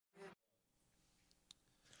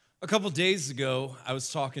A couple days ago, I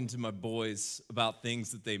was talking to my boys about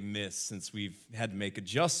things that they missed since we've had to make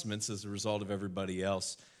adjustments as a result of everybody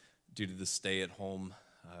else due to the stay-at-home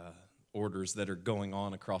orders that are going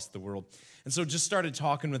on across the world. And so just started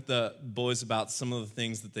talking with the boys about some of the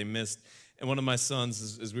things that they missed. And one of my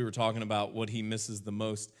sons, as we were talking about what he misses the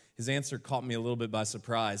most, his answer caught me a little bit by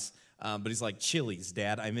surprise. But he's like, Chili's,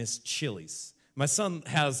 Dad. I miss Chili's. My son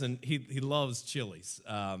he loves Chili's.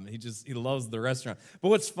 He loves the restaurant. But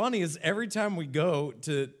what's funny is every time we go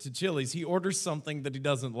to Chili's, he orders something that he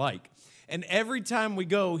doesn't like. And every time we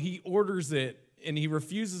go, he orders it and he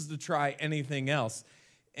refuses to try anything else.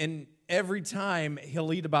 And every time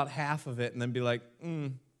he'll eat about half of it and then be like,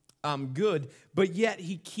 I'm good. But yet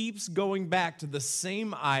he keeps going back to the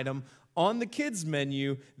same item on the kids'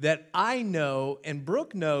 menu that I know and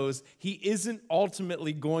Brooke knows he isn't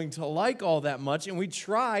ultimately going to like all that much. And we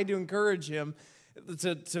try to encourage him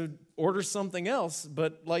to order something else.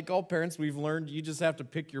 But like all parents, we've learned you just have to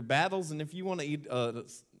pick your battles. And if you want to eat a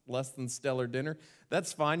less than stellar dinner,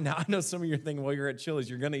 that's fine. Now, I know some of you are thinking, well, you're at Chili's,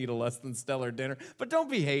 you're going to eat a less than stellar dinner. But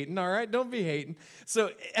don't be hating, all right? Don't be hating.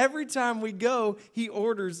 So every time we go, he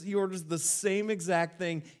orders the same exact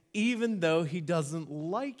thing, even though he doesn't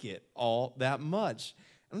like it all that much.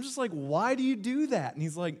 I'm just like, why do you do that? And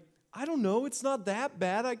he's like, I don't know. It's not that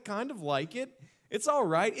bad. I kind of like it. It's all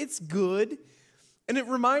right. It's good. And it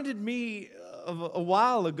reminded me of a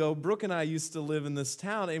while ago, Brooke and I used to live in this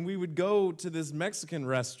town, and we would go to this Mexican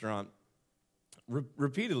restaurant.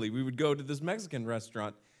 Repeatedly, we would go to this Mexican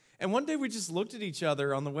restaurant. And one day we just looked at each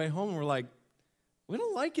other on the way home, and we're like, we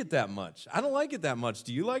don't like it that much. I don't like it that much.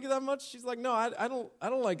 Do you like it that much? She's like, no, I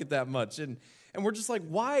don't like it that much. And we're just like,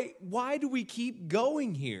 why do we keep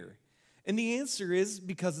going here? And the answer is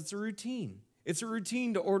because it's a routine. It's a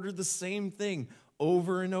routine to order the same thing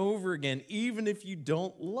over and over again, even if you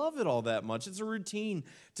don't love it all that much. It's a routine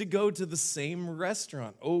to go to the same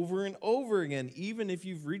restaurant over and over again, even if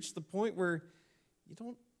you've reached the point where you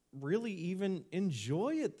don't really even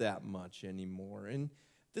enjoy it that much anymore. And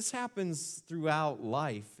this happens throughout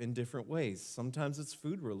life in different ways. Sometimes it's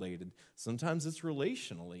food related. Sometimes it's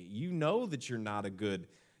relationally. You know that you're not a good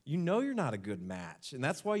match. And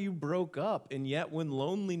that's why you broke up. And yet when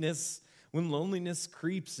loneliness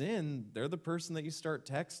creeps in, they're the person that you start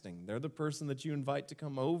texting. They're the person that you invite to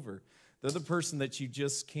come over. They're the person that you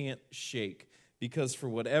just can't shake because for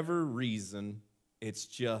whatever reason, it's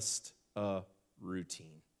just a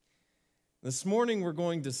routine. This morning, we're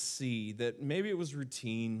going to see that maybe it was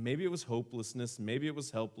routine, maybe it was hopelessness, maybe it was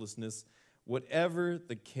helplessness, whatever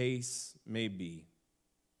the case may be.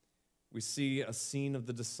 We see a scene of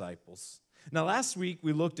the disciples. Now, last week,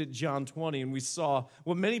 we looked at John 20, and we saw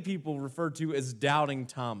what many people refer to as doubting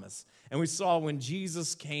Thomas. And we saw when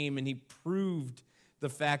Jesus came and he proved the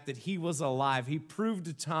fact that he was alive. He proved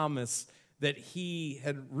to Thomas that he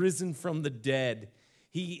had risen from the dead.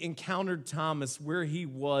 He encountered Thomas where he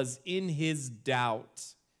was in his doubt,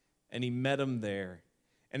 and he met him there.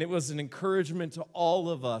 And it was an encouragement to all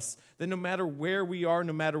of us that no matter where we are,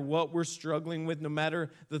 no matter what we're struggling with, no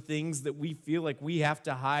matter the things that we feel like we have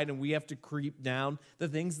to hide and we have to creep down, the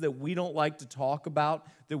things that we don't like to talk about,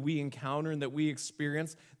 that we encounter and that we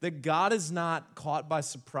experience, that God is not caught by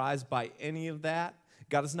surprise by any of that.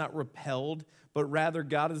 God is not repelled, but rather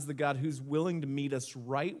God is the God who's willing to meet us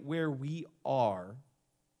right where we are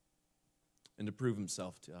and to prove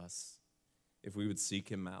himself to us if we would seek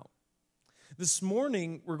him out. This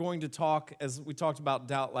morning, we're going to talk, as we talked about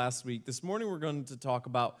doubt last week, this morning we're going to talk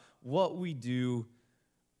about what we do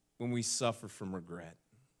when we suffer from regret.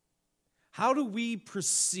 How do we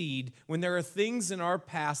proceed when there are things in our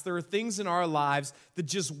past, there are things in our lives that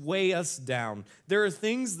just weigh us down? There are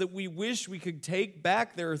things that we wish we could take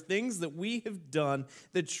back. There are things that we have done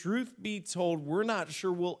that, truth be told, we're not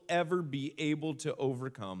sure we'll ever be able to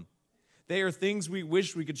overcome. They are things we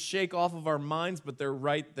wish we could shake off of our minds, but they're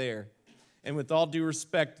right there. And with all due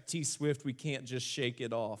respect to T. Swift, we can't just shake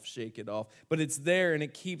it off. But it's there, and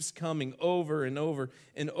it keeps coming over and over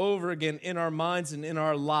and over again in our minds and in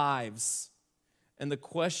our lives. And the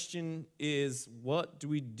question is, what do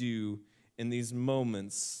we do in these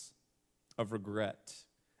moments of regret?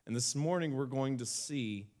 And this morning, we're going to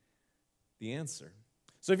see the answer.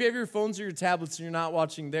 So if you have your phones or your tablets and you're not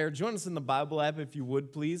watching there, join us in the Bible app if you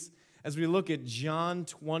would, please. As we look at John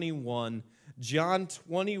 21,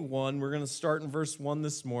 we're going to start in verse 1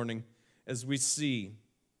 this morning as we see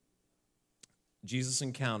Jesus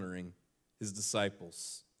encountering his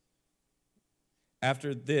disciples.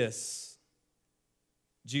 After this,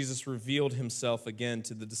 Jesus revealed himself again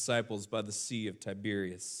to the disciples by the Sea of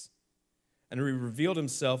Tiberias. And he revealed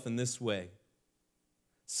himself in this way.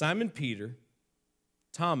 Simon Peter,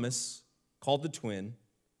 Thomas, called the twin,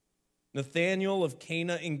 Nathanael of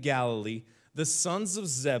Cana in Galilee, the sons of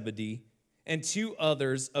Zebedee, and 2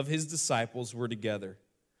 others of his disciples were together.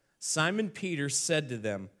 Simon Peter said to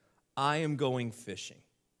them, "I am going fishing."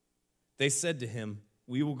 They said to him,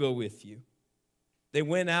 "We will go with you." They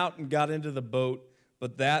went out and got into the boat,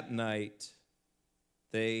 but that night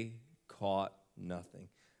they caught nothing.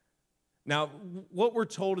 Now, what we're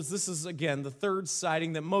told is this is, again, the third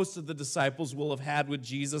sighting that most of the disciples will have had with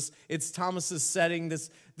Jesus. It's Thomas's setting.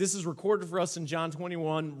 This is recorded for us in John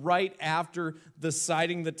 21, right after the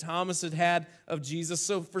sighting that Thomas had of Jesus.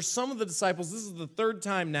 So for some of the disciples, this is the third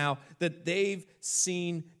time now that they've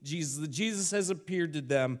seen Jesus, that Jesus has appeared to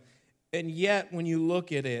them. And yet, when you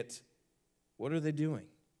look at it, what are they doing?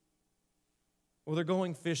 Well, they're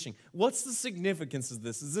going fishing. What's the significance of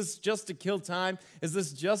this? Is this just to kill time? Is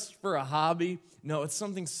this just for a hobby? No, it's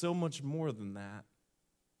something so much more than that.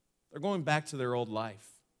 They're going back to their old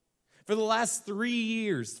life. For the last 3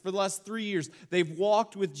 years, they've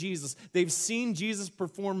walked with Jesus. They've seen Jesus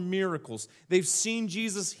perform miracles. They've seen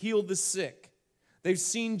Jesus heal the sick. They've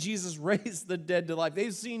seen Jesus raise the dead to life.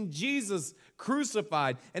 They've seen Jesus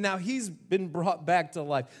crucified, and now he's been brought back to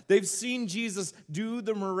life. They've seen Jesus do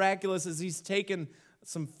the miraculous as he's taken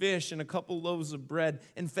some fish and a couple loaves of bread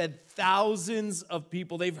and fed thousands of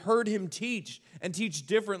people. They've heard him teach and teach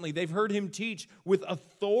differently. They've heard him teach with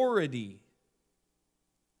authority.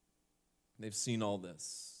 They've seen all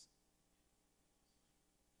this.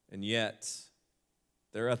 And yet,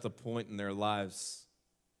 they're at the point in their lives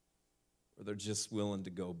where they're just willing to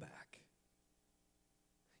go back.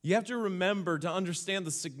 You have to remember to understand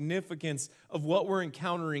the significance of what we're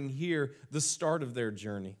encountering here, the start of their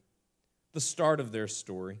journey, the start of their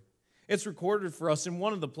story. It's recorded for us in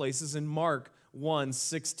one of the places in Mark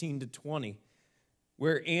 1:16-20,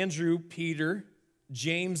 where Andrew, Peter,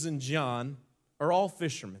 James, and John are all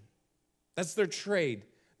fishermen. That's their trade.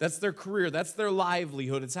 That's their career. That's their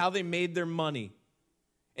livelihood. It's how they made their money.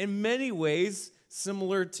 In many ways,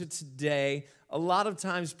 similar to today, a lot of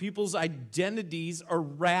times people's identities are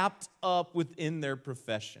wrapped up within their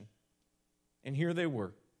profession. And here they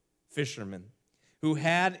were, fishermen, who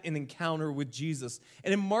had an encounter with Jesus.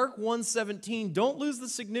 And in Mark 1:17, don't lose the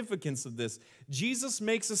significance of this. Jesus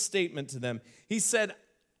makes a statement to them. He said,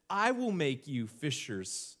 "I will make you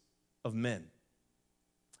fishers of men.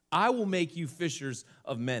 I will make you fishers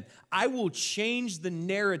of men. I will change the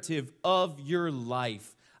narrative of your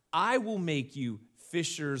life. I will make you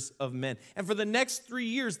fishers of men." And for the next 3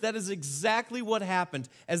 years, that is exactly what happened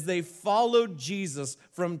as they followed Jesus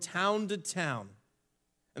from town to town.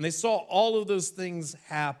 And they saw all of those things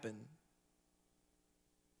happen.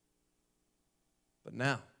 But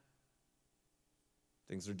now,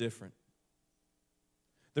 things are different.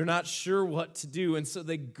 They're not sure what to do, and so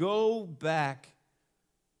they go back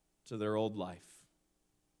to their old life.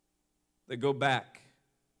 They go back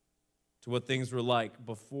to what things were like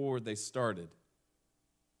before they started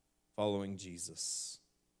following Jesus.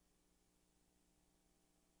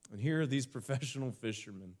 And here are these professional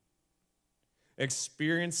fishermen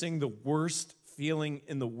experiencing the worst feeling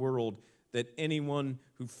in the world that anyone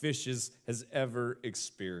who fishes has ever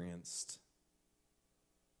experienced.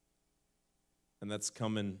 And that's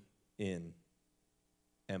coming in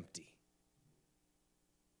empty.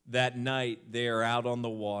 That night, they are out on the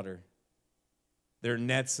water. Their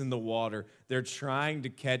net's in the water. They're trying to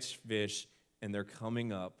catch fish, and they're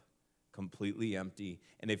coming up completely empty.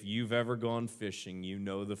 And if you've ever gone fishing, you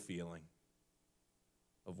know the feeling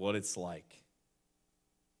of what it's like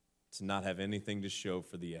to not have anything to show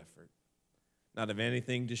for the effort, not have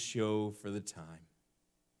anything to show for the time.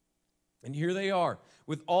 And here they are,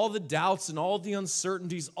 with all the doubts and all the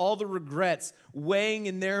uncertainties, all the regrets weighing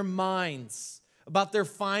in their minds about their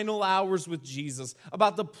final hours with Jesus,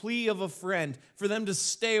 about the plea of a friend for them to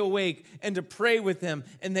stay awake and to pray with him,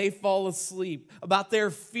 and they fall asleep, about their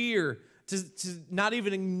fear to not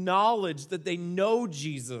even acknowledge that they know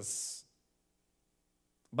Jesus,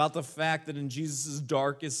 about the fact that in Jesus'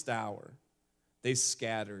 darkest hour, they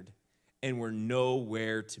scattered and were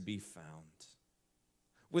nowhere to be found.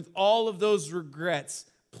 With all of those regrets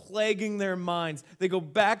plaguing their minds, they go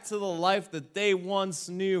back to the life that they once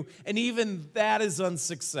knew, and even that is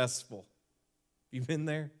unsuccessful. You've been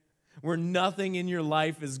there? Where nothing in your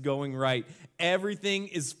life is going right. Everything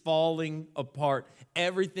is falling apart.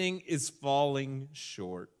 Everything is falling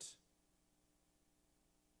short.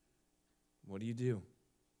 What do you do?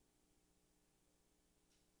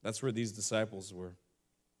 That's where these disciples were.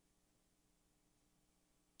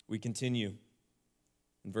 We continue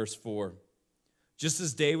in verse 4. Just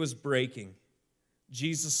as day was breaking,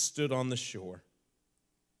 Jesus stood on the shore.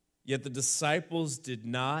 Yet the disciples did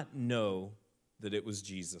not know that it was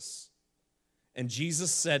Jesus. And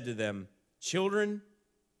Jesus said to them, "Children,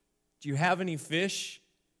 do you have any fish?"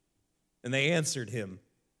 And they answered him,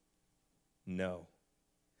 "No."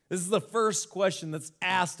 This is the first question that's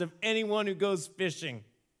asked of anyone who goes fishing.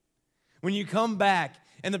 When you come back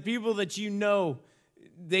and the people that you know,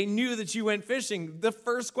 they knew that you went fishing, the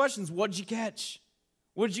first question is, what'd you catch?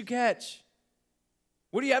 What'd you catch?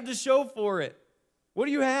 What do you have to show for it? What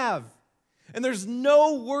do you have? And there's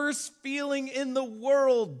no worse feeling in the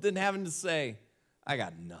world than having to say, I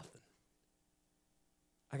got nothing.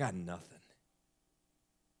 I got nothing.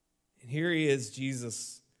 And here he is,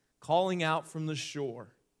 Jesus, calling out from the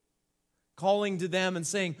shore, calling to them and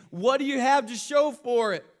saying, what do you have to show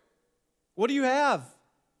for it? What do you have?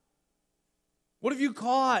 What have you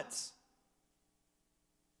caught?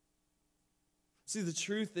 See, the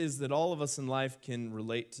truth is that all of us in life can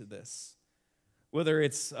relate to this. Whether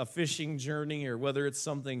it's a fishing journey or whether it's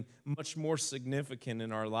something much more significant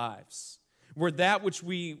in our lives. Where that which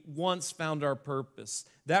we once found our purpose,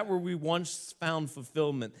 that where we once found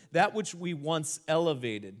fulfillment, that which we once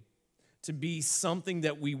elevated to be something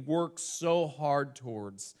that we work so hard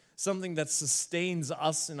towards, something that sustains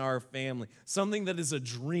us and our family, something that is a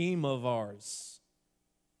dream of ours.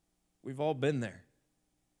 We've all been there.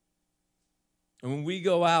 And when we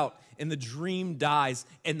go out and the dream dies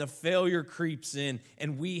and the failure creeps in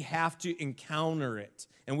and we have to encounter it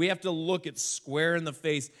and we have to look it square in the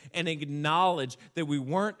face and acknowledge that we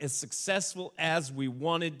weren't as successful as we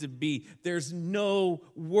wanted to be, there's no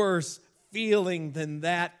worse feeling than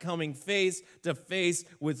that, coming face to face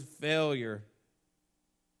with failure.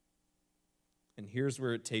 And here's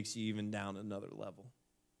where it takes you even down another level.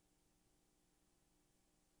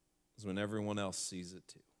 Is when everyone else sees it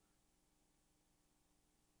too.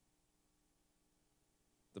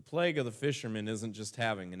 The plague of the fishermen isn't just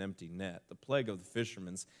having an empty net. The plague of the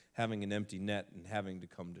fishermen's having an empty net and having to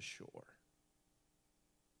come to shore,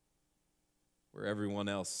 where everyone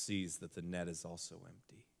else sees that the net is also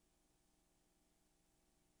empty.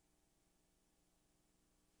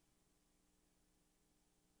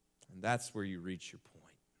 And that's where you reach your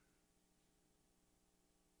point.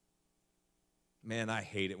 Man, I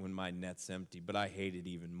hate it when my net's empty, but I hate it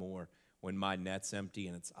even more when my net's empty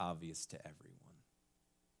and it's obvious to everyone.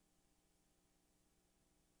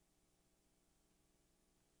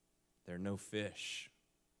 There are no fish.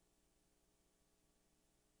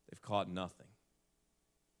 They've caught nothing.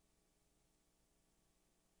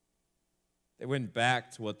 They went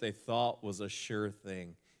back to what they thought was a sure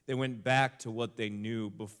thing. They went back to what they knew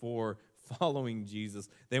before following Jesus.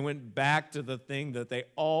 They went back to the thing that they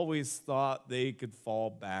always thought they could fall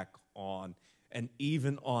back on. And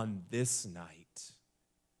even on this night,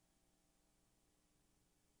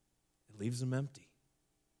 it leaves them empty.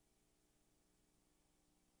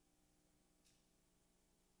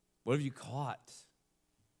 What have you caught?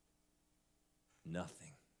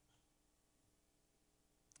 Nothing.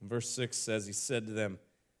 Verse 6 says, he said to them,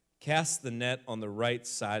 cast the net on the right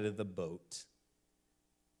side of the boat,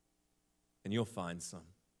 and you'll find some.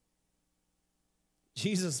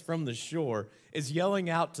 Jesus from the shore is yelling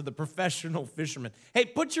out to the professional fishermen, hey,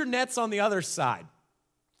 put your nets on the other side.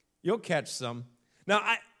 You'll catch some. Now,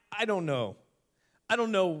 I don't know. I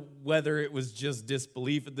don't know whether it was just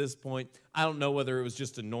disbelief at this point. I don't know whether it was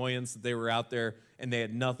just annoyance that they were out there and they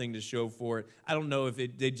had nothing to show for it. I don't know if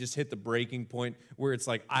they just hit the breaking point where it's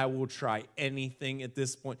like, I will try anything at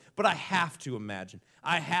this point. But I have to imagine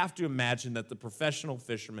that the professional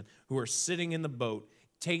fishermen who are sitting in the boat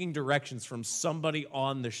taking directions from somebody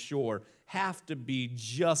on the shore have to be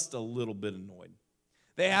just a little bit annoyed.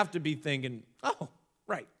 They have to be thinking, oh,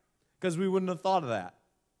 right, because we wouldn't have thought of that.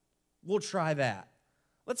 We'll try that.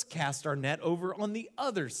 Let's cast our net over on the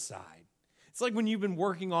other side. It's like when you've been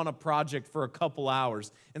working on a project for a couple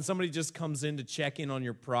hours and somebody just comes in to check in on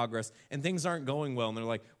your progress and things aren't going well. And they're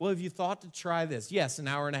like, well, have you thought to try this? Yes, an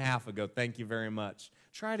hour and a half ago. Thank you very much.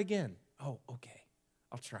 Try it again. Oh, okay.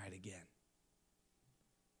 I'll try it again.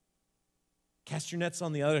 Cast your nets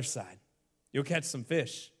on the other side. You'll catch some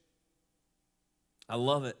fish. I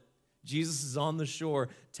love it. Jesus is on the shore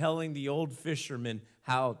telling the old fishermen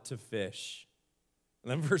how to fish. And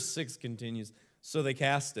then verse 6 continues, so they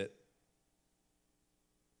cast it,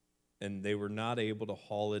 and they were not able to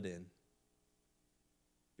haul it in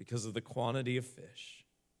because of the quantity of fish.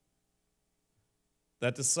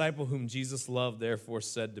 That disciple whom Jesus loved therefore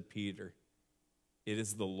said to Peter, it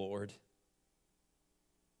is the Lord.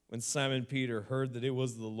 When Simon Peter heard that it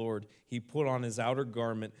was the Lord, he put on his outer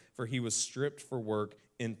garment, for he was stripped for work,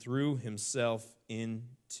 and threw himself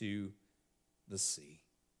into the sea.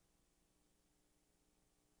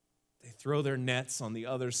 throw their nets on the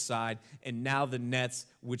other side, and now the nets,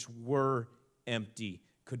 which were empty,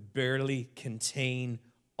 could barely contain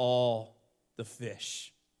all the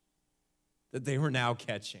fish that they were now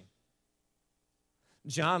catching.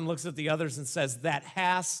 John looks at the others and says, that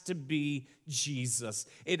has to be Jesus.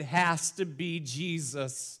 It has to be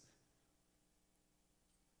Jesus.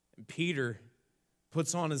 And Peter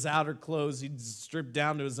puts on his outer clothes. He's stripped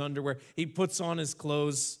down to his underwear. He puts on his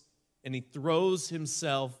clothes and he throws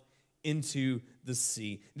himself into the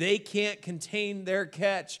sea. They can't contain their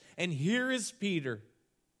catch. And here is Peter,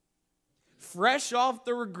 fresh off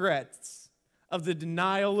the regrets of the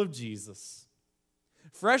denial of Jesus.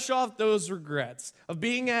 Fresh off those regrets of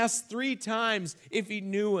being asked 3 times if he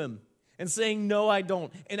knew him and saying, no, I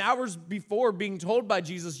don't. And hours before being told by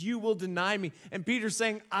Jesus, you will deny me. And Peter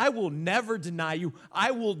saying, I will never deny you.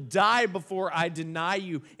 I will die before I deny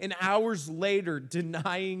you. And hours later,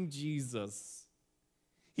 denying Jesus.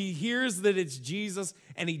 He hears that it's Jesus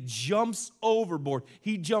and he jumps overboard.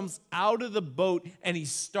 He jumps out of the boat and he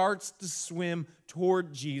starts to swim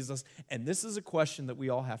toward Jesus. And this is a question that we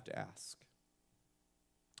all have to ask.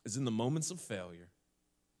 Is in the moments of failure,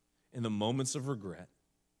 in the moments of regret,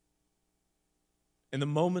 in the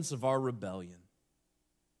moments of our rebellion,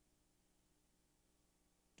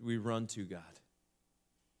 do we run to God?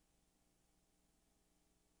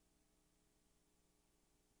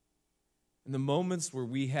 In the moments where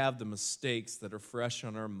we have the mistakes that are fresh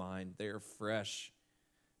on our mind, they are fresh,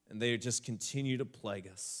 and they just continue to plague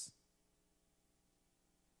us,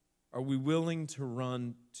 are we willing to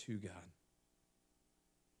run to God?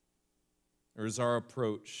 Or is our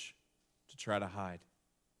approach to try to hide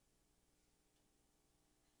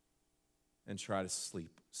and try to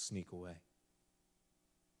sneak away?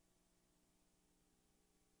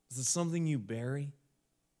 Is it something you bury?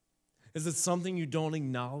 Is it something you don't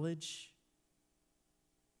acknowledge?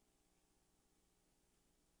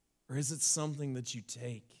 Or is it something that you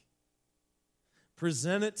take?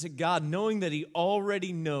 Present it to God, knowing that He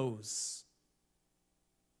already knows,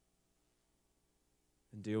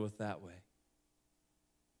 and deal with that way.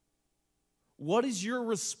 What is your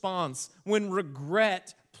response when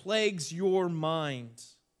regret plagues your mind?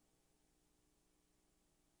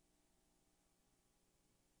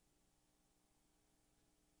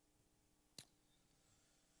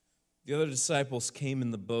 The other disciples came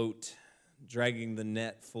in the boat, dragging the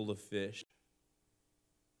net full of fish,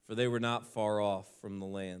 for they were not far off from the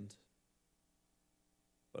land,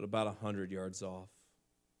 but about 100 yards off.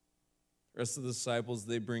 The rest of the disciples,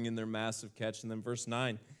 they bring in their massive catch, and then verse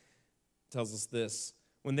 9 tells us this.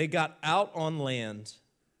 When they got out on land,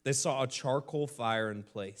 they saw a charcoal fire in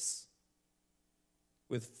place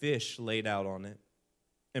with fish laid out on it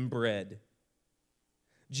and bread.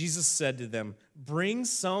 Jesus said to them, bring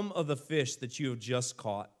some of the fish that you have just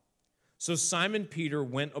caught. So Simon Peter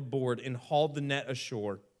went aboard and hauled the net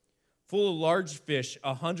ashore, full of large fish,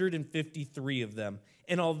 153 of them.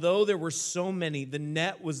 And although there were so many, the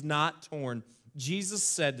net was not torn. Jesus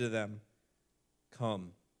said to them,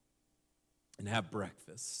 come and have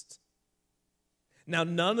breakfast. Now,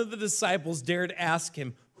 none of the disciples dared ask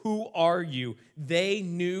him, who are you? They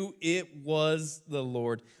knew it was the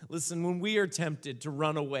Lord. Listen, when we are tempted to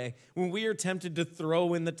run away, when we are tempted to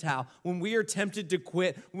throw in the towel, when we are tempted to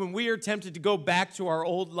quit, when we are tempted to go back to our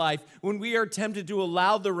old life, when we are tempted to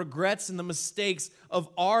allow the regrets and the mistakes of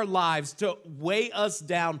our lives to weigh us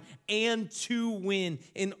down and to win,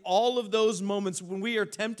 in all of those moments when we are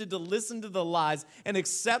tempted to listen to the lies and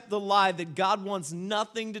accept the lie that God wants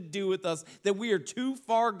nothing to do with us, that we are too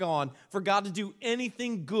far gone for God to do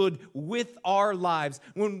anything good with our lives,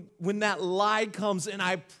 when that lie comes, and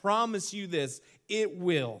I promise you this, it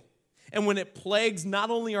will. And when it plagues not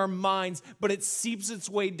only our minds, but it seeps its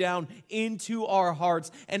way down into our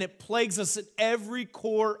hearts, and it plagues us at every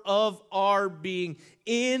core of our being,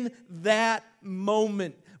 in that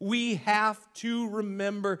moment, we have to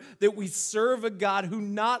remember that we serve a God who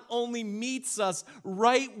not only meets us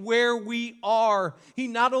right where we are, He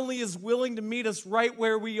not only is willing to meet us right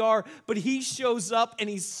where we are, but He shows up and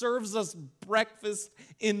He serves us breakfast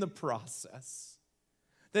in the process.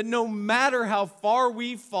 That no matter how far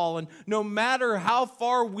we've fallen, no matter how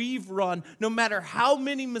far we've run, no matter how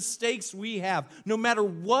many mistakes we have, no matter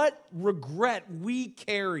what regret we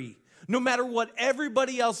carry, no matter what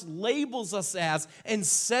everybody else labels us as and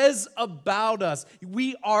says about us,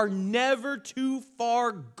 we are never too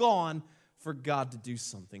far gone for God to do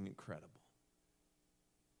something incredible.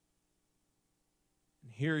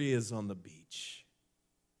 And here He is on the beach,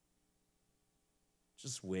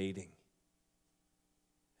 just waiting.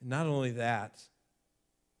 And not only that,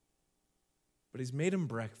 but He's made him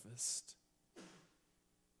breakfast.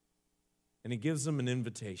 And he gives them an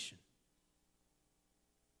invitation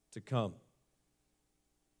to come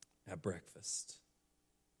at breakfast.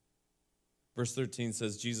 Verse 13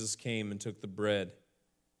 says, Jesus came and took the bread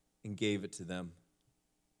and gave it to them,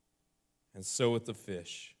 and so with the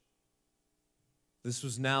fish. This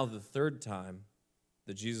was now the third time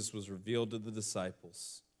that Jesus was revealed to the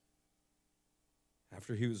disciples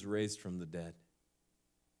after he was raised from the dead.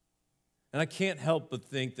 And I can't help but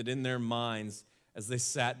think that in their minds, as they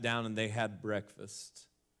sat down and they had breakfast,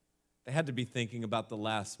 they had to be thinking about the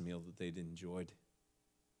last meal that they'd enjoyed.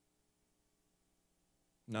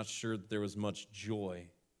 I'm not sure that there was much joy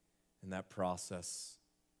in that process.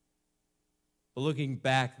 But looking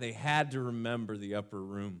back, they had to remember the upper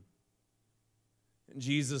room. And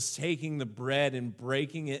Jesus taking the bread and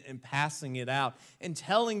breaking it and passing it out and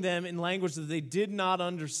telling them in language that they did not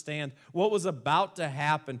understand what was about to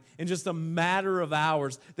happen in just a matter of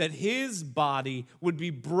hours, that his body would be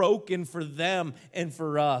broken for them and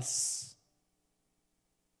for us.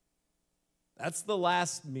 That's the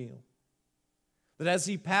last meal. That as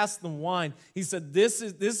he passed the wine, he said,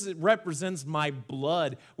 this represents my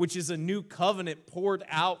blood, which is a new covenant poured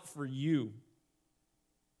out for you.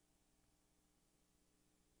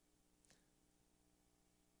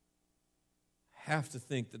 I have to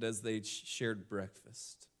think that as they shared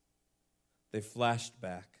breakfast, they flashed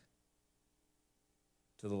back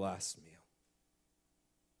to the last meal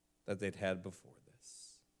that they'd had before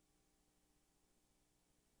this.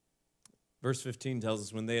 Verse 15 tells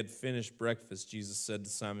us, when they had finished breakfast, Jesus said to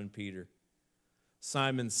Simon Peter,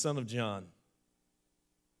 Simon, son of John,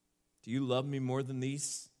 do you love me more than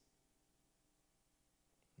these?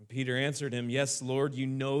 And Peter answered him, yes, Lord, you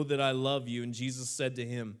know that I love you. And Jesus said to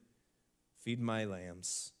him, feed my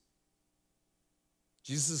lambs.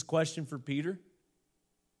 Jesus' question for Peter,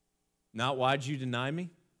 not why'd you deny me?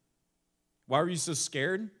 Why were you so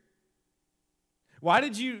scared? Why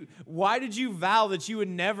did you vow that you would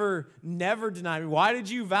never deny me? Why did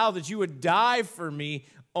you vow that you would die for me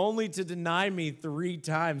only to deny me 3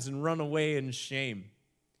 times and run away in shame?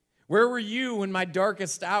 Where were you in my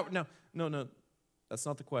darkest hour? No, that's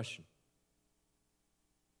not the question.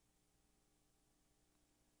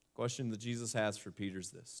 The question that Jesus has for Peter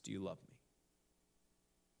is this: do you love me?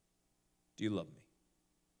 Do you love me?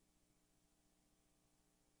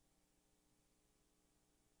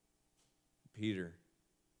 Peter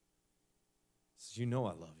says, you know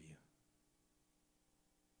I love you.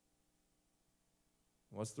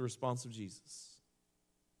 What's the response of Jesus?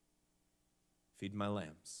 Feed my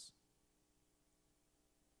lambs.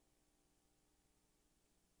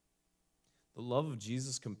 The love of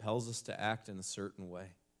Jesus compels us to act in a certain way.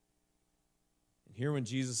 And here when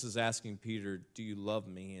Jesus is asking Peter, do you love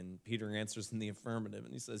me? And Peter answers in the affirmative,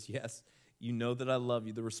 and he says, yes, you know that I love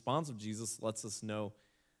you. The response of Jesus lets us know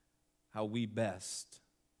how we best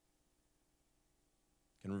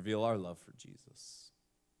can reveal our love for Jesus.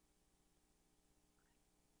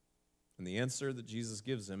 And the answer that Jesus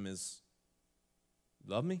gives him is,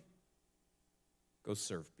 love me? Go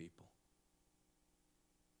serve people.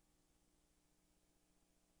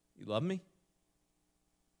 You love me?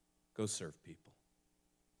 Go serve people.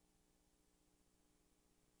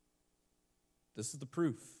 This is the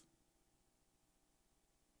proof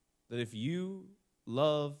that if you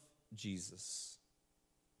love Jesus,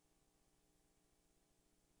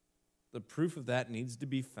 the proof of that needs to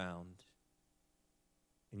be found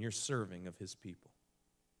in your serving of his people.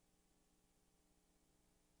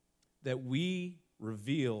 That we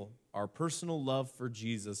reveal our personal love for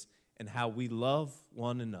Jesus and how we love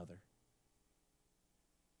one another.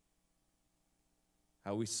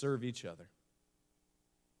 How we serve each other.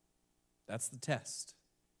 That's the test.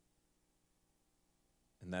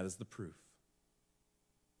 And that is the proof.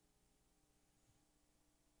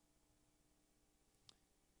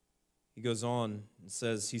 He goes on and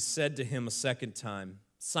says, he said to him a second time,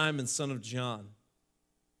 Simon, son of John,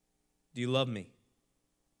 do you love me?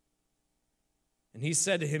 And he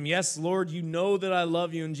said to him, yes, Lord, you know that I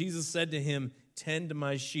love you. And Jesus said to him, tend to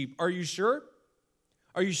my sheep. Are you sure?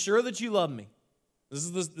 Are you sure that you love me? This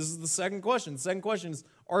is the second question. The second question is,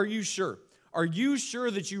 are you sure? Are you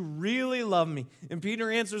sure that you really love me? And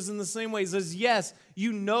Peter answers in the same way. He says, yes,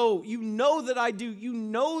 you know that I do. You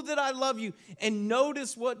know that I love you. And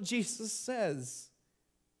notice what Jesus says.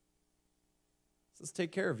 He says,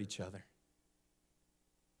 take care of each other.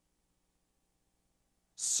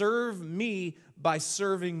 Serve me by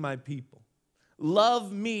serving my people.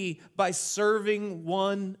 Love me by serving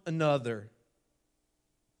one another.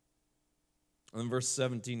 And in verse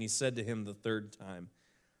 17, he said to him the third time,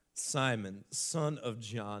 Simon, son of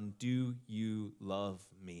John, do you love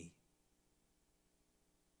me?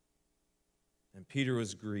 And Peter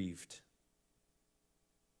was grieved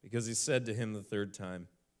because he said to him the third time,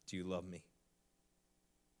 "Do you love me?"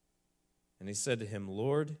 And he said to him,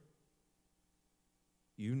 "Lord,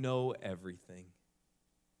 you know everything.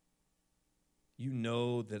 You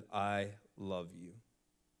know that I love you."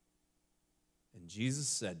 And Jesus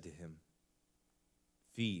said to him,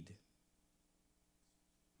 "Feed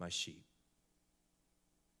my sheep."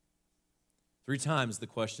 3 times the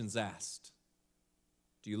question's asked,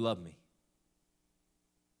 "Do you love me?"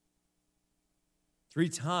 3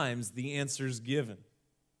 times the answer's given.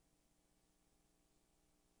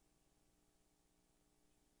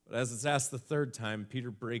 But as it's asked the third time, Peter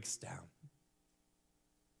breaks down.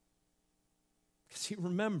 Because he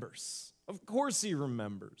remembers. Of course he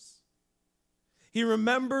remembers. He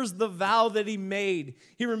remembers the vow that he made.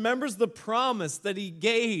 He remembers the promise that he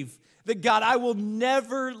gave. That God, I will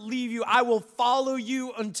never leave you. I will follow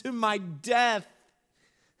you unto my death.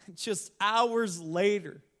 Just hours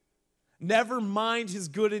later, never mind his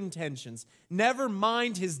good intentions. Never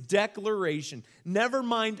mind his declaration. Never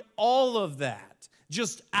mind all of that.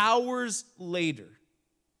 Just hours later,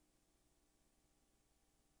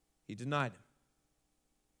 he denied him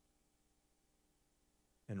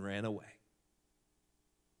and ran away.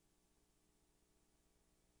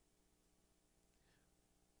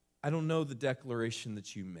 I don't know the declaration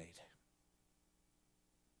that you made,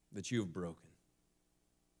 that you have broken.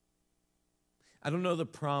 I don't know the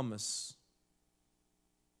promise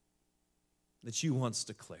that you once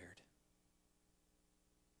declared,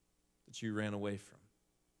 that you ran away from.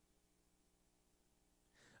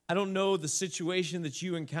 I don't know the situation that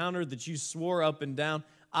you encountered, that you swore up and down,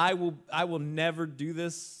 I will never do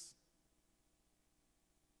this.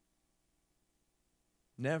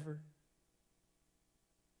 Never.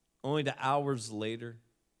 Only to hours later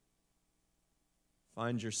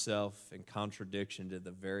find yourself in contradiction to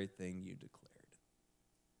the very thing you declared.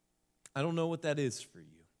 I don't know what that is for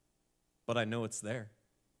you, but I know it's there.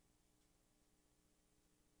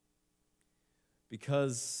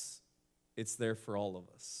 Because it's there for all of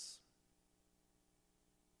us.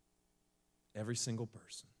 Every single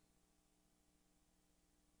person.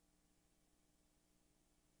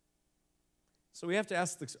 So we have to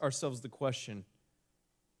ask ourselves the question,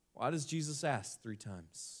 why does Jesus ask 3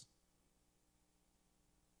 times?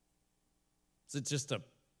 Is it just to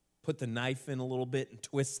put the knife in a little bit and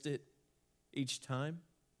twist it each time?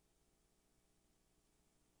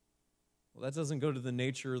 Well, that doesn't go to the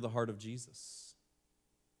nature or the heart of Jesus.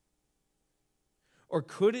 Or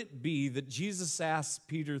could it be that Jesus asked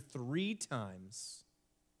Peter 3 times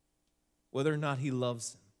whether or not he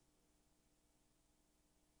loves him,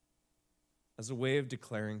 as a way of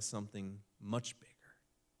declaring something much bigger?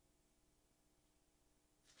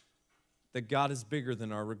 That God is bigger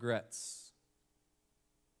than our regrets.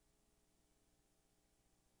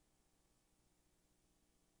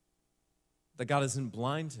 That God isn't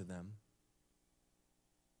blind to them,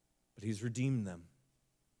 but he's redeemed them.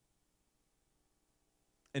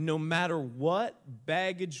 And no matter what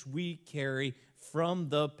baggage we carry from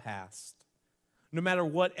the past, no matter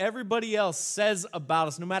what everybody else says about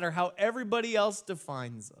us, no matter how everybody else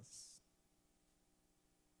defines us,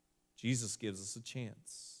 Jesus gives us a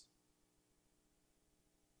chance.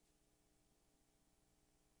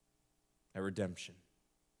 At redemption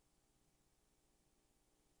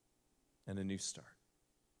and a new start.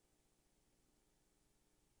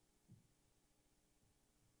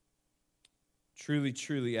 Truly,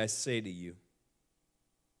 truly, I say to you,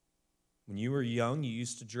 when you were young, you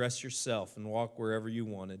used to dress yourself and walk wherever you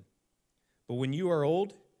wanted. But when you are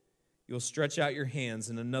old, you'll stretch out your hands,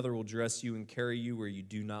 and another will dress you and carry you where you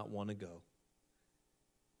do not want to go.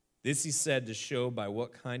 This he said to show by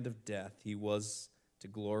what kind of death he was to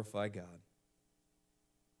glorify God.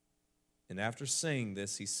 And after saying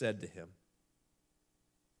this, he said to him,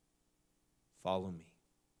 "Follow me.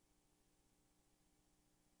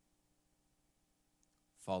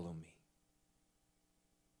 Follow me."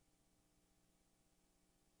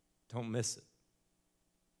 Don't miss it.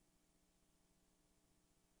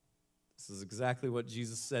 This is exactly what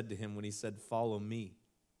Jesus said to him when he said, "Follow me,"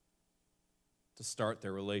 to start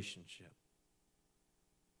their relationship.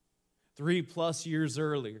 3+ years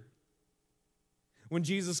earlier, when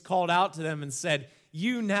Jesus called out to them and said,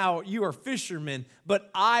 you are fishermen, but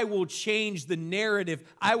I will change the narrative.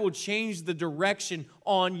 I will change the direction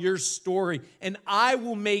on your story, and I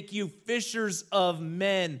will make you fishers of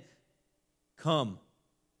men. Come,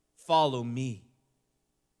 follow me.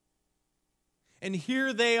 And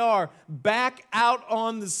here they are, back out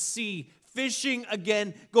on the sea, fishing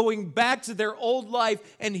again, going back to their old life.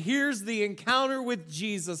 And here's the encounter with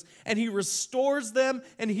Jesus. And he restores them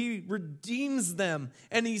and he redeems them.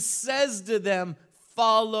 And he says to them,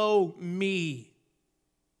 follow me.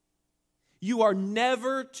 You are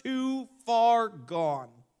never too far gone.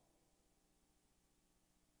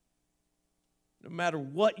 No matter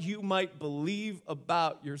what you might believe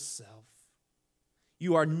about yourself,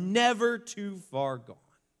 you are never too far gone.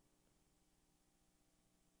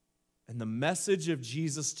 And the message of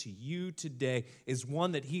Jesus to you today is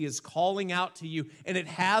one that he is calling out to you, and it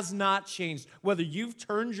has not changed, whether you've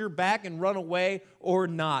turned your back and run away or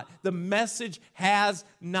not. The message has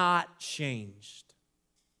not changed.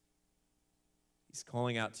 He's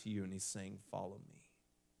calling out to you, and he's saying, follow me.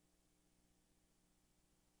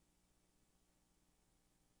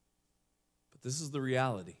 But this is the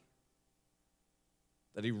reality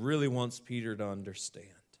that he really wants Peter to understand.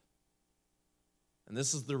 And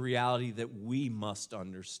this is the reality that we must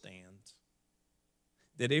understand.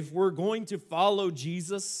 That if we're going to follow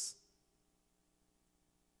Jesus,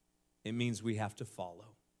 it means we have to follow.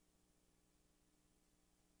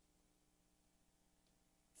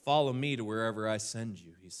 Follow me to wherever I send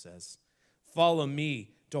you, he says. Follow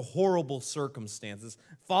me to horrible circumstances.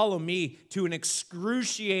 Follow me to an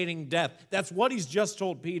excruciating death. That's what he's just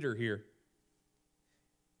told Peter here.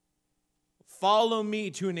 Follow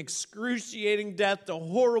me to an excruciating death, to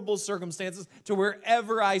horrible circumstances, to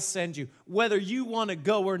wherever I send you, whether you want to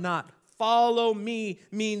go or not. Follow me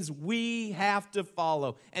means we have to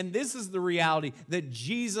follow. And this is the reality that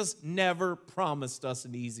Jesus never promised us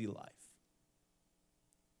an easy life.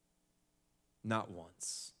 Not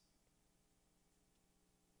once.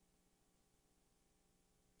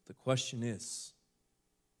 The question is,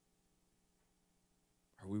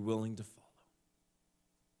 are we willing to follow?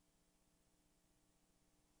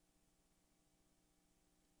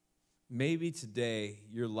 Maybe today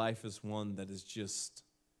your life is one that is just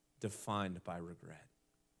defined by regret.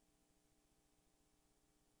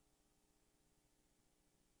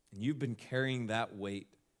 And you've been carrying that weight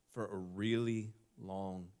for a really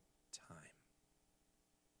long time.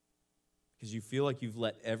 Because you feel like you've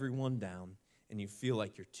let everyone down and you feel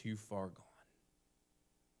like you're too far gone.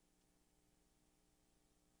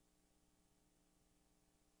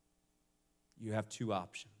 You have two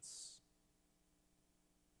options.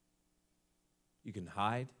 You can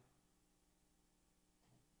hide.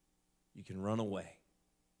 You can run away.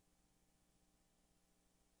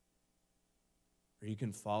 Or you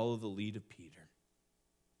can follow the lead of Peter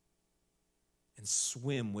and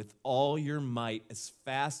swim with all your might as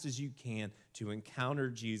fast as you can to encounter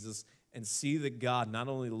Jesus and see that God not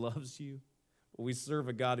only loves you, but we serve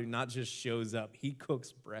a God who not just shows up, he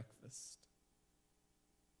cooks breakfast.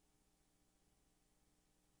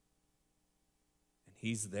 And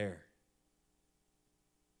he's there,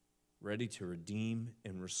 ready to redeem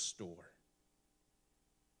and restore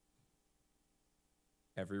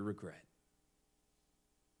every regret.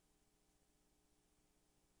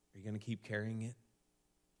 Are you going to keep carrying it?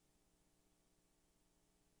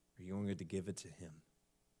 Or are you going to give it to him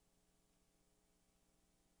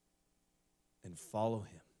and follow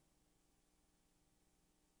him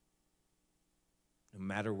no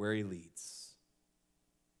matter where he leads,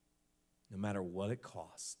 no matter what it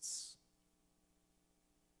costs?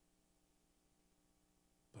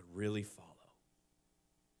 But really follow.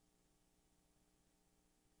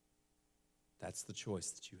 That's the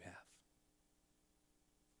choice that you have.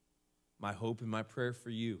 My hope and my prayer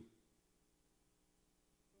for you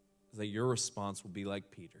is that your response will be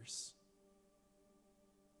like Peter's.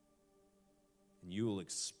 And you will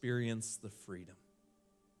experience the freedom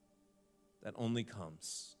that only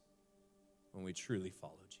comes when we truly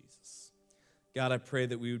follow Jesus. God, I pray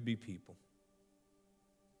that we would be people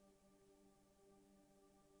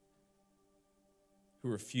who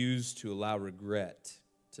refuse to allow regret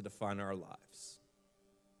to define our lives.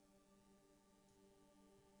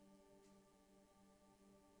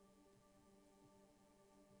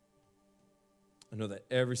 I know that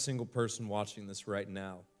every single person watching this right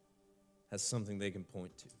now has something they can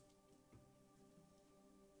point to.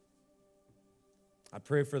 I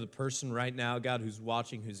pray for the person right now, God, who's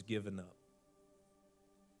watching, who's given up,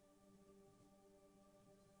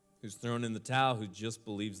 who's thrown in the towel, who just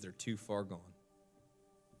believes they're too far gone.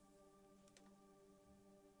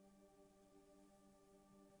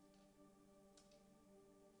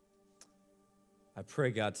 I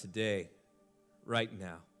pray, God, today, right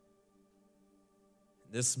now,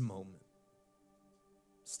 in this moment,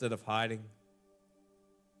 instead of hiding,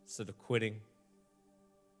 instead of quitting,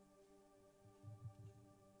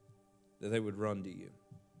 that they would run to you.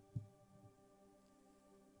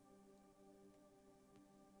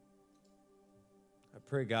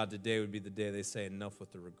 pray, God, today would be the day they say enough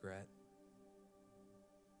with the regret.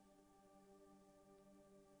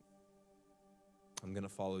 I'm going to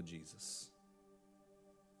follow Jesus.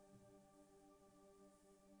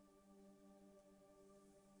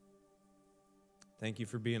 Thank you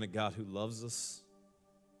for being a God who loves us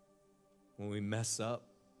when we mess up.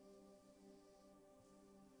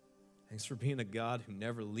 Thanks for being a God who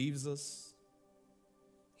never leaves us,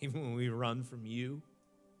 even when we run from you.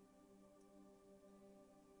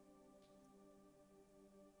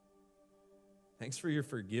 Thanks for your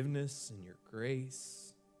forgiveness and your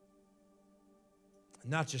grace.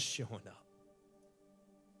 Not just showing up,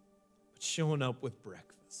 but showing up with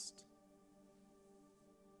breakfast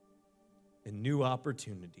and new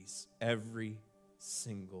opportunities every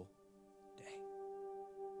single day.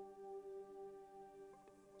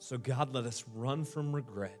 So God, let us run from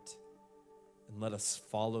regret and let us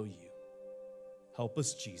follow you. Help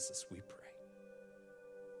us, Jesus, we pray.